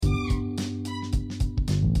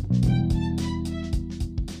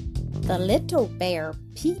The Little Bear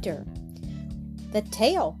Peter. The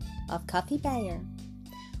Tale of Cuffy Bear.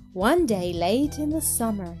 One day late in the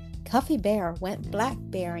summer, Cuffy Bear went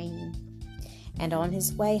blackberrying, and on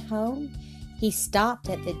his way home, he stopped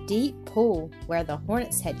at the deep pool where the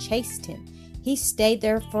hornets had chased him. He stayed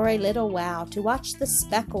there for a little while to watch the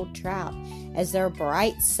speckled trout as their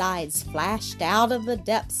bright sides flashed out of the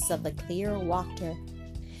depths of the clear water.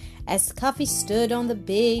 As Cuffy stood on the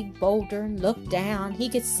big boulder and looked down, he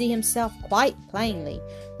could see himself quite plainly,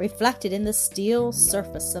 reflected in the still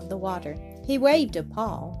surface of the water. He waved a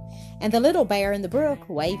paw, and the little bear in the brook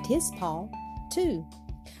waved his paw, too.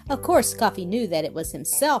 Of course, Cuffy knew that it was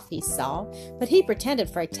himself he saw, but he pretended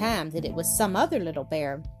for a time that it was some other little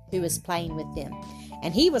bear who was playing with them,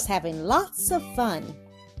 and he was having lots of fun.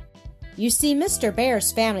 You see, Mr.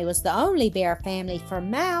 Bear's family was the only bear family for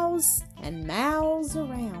miles and miles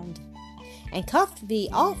around, and Cuffy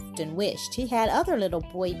often wished he had other little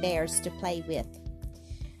boy bears to play with.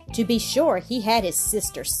 To be sure, he had his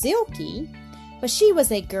sister Silky, but she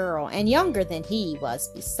was a girl and younger than he was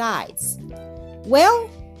besides. Well,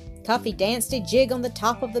 Cuffy danced a jig on the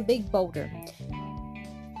top of the big boulder,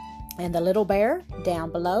 and the little bear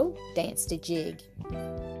down below danced a jig,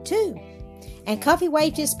 too. And Cuffy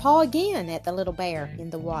waved his paw again at the little bear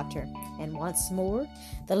in the water, and once more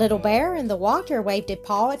the little bear in the water waved a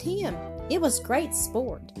paw at him. It was great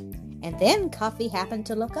sport. And then Cuffy happened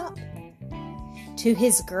to look up. To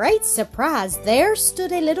his great surprise, there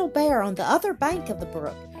stood a little bear on the other bank of the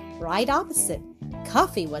brook, right opposite.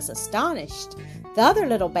 Cuffy was astonished. The other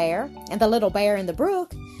little bear and the little bear in the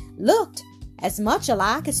brook looked as much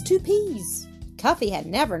alike as two peas. Cuffy had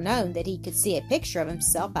never known that he could see a picture of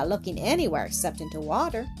himself by looking anywhere except into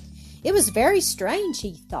water. It was very strange,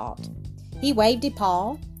 he thought. He waved a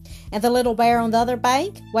paw, and the little bear on the other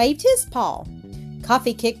bank waved his paw.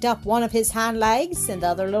 Cuffy kicked up one of his hind legs, and the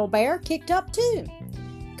other little bear kicked up too.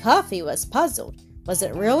 Cuffy was puzzled. Was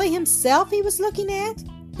it really himself he was looking at?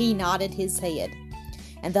 He nodded his head,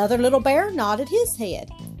 and the other little bear nodded his head.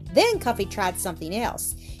 Then Cuffy tried something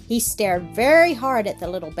else. He stared very hard at the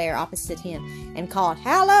little bear opposite him and called,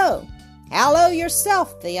 "Hello!" "Hello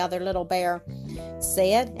yourself," the other little bear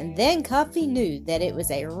said, and then Cuffy knew that it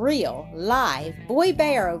was a real, live boy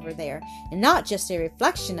bear over there, and not just a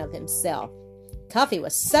reflection of himself. Cuffy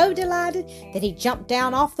was so delighted that he jumped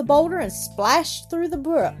down off the boulder and splashed through the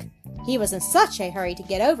brook. He was in such a hurry to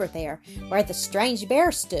get over there, where the strange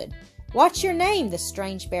bear stood. "What's your name?" the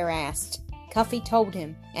strange bear asked. Cuffy told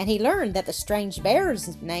him, and he learned that the strange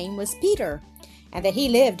bear's name was Peter, and that he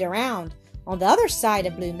lived around on the other side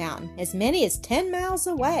of Blue Mountain, as many as 10 miles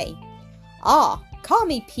away. "Ah, call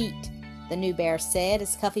me Pete," the new bear said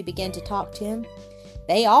as Cuffy began to talk to him.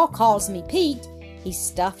 "They all calls me Pete." He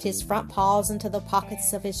stuffed his front paws into the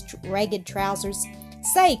pockets of his ragged trousers.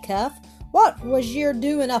 "Say, Cuff, what was yer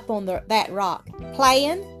doing up on that rock?"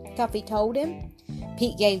 "Playin'," Cuffy told him.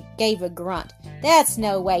 Pete gave a grunt. "That's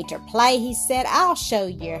no way to play," he said. "I'll show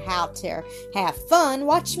you how to have fun.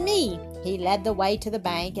 Watch me." He led the way to the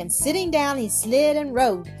bank, and sitting down, he slid and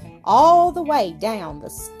rode all the way down the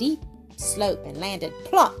steep slope and landed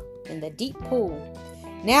plump in the deep pool.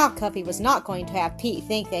 Now Cuffy was not going to have Pete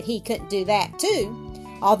think that he couldn't do that too,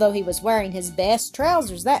 although he was wearing his best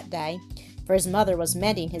trousers that day, for his mother was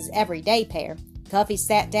mending his everyday pair. Cuffy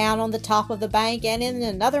sat down on the top of the bank, and in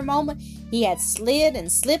another moment he had slid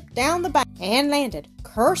and slipped down the bank and landed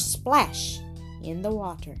kersplash in the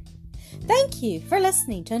water. Thank you for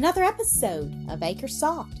listening to another episode of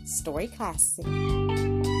AcreSoft Story Classic.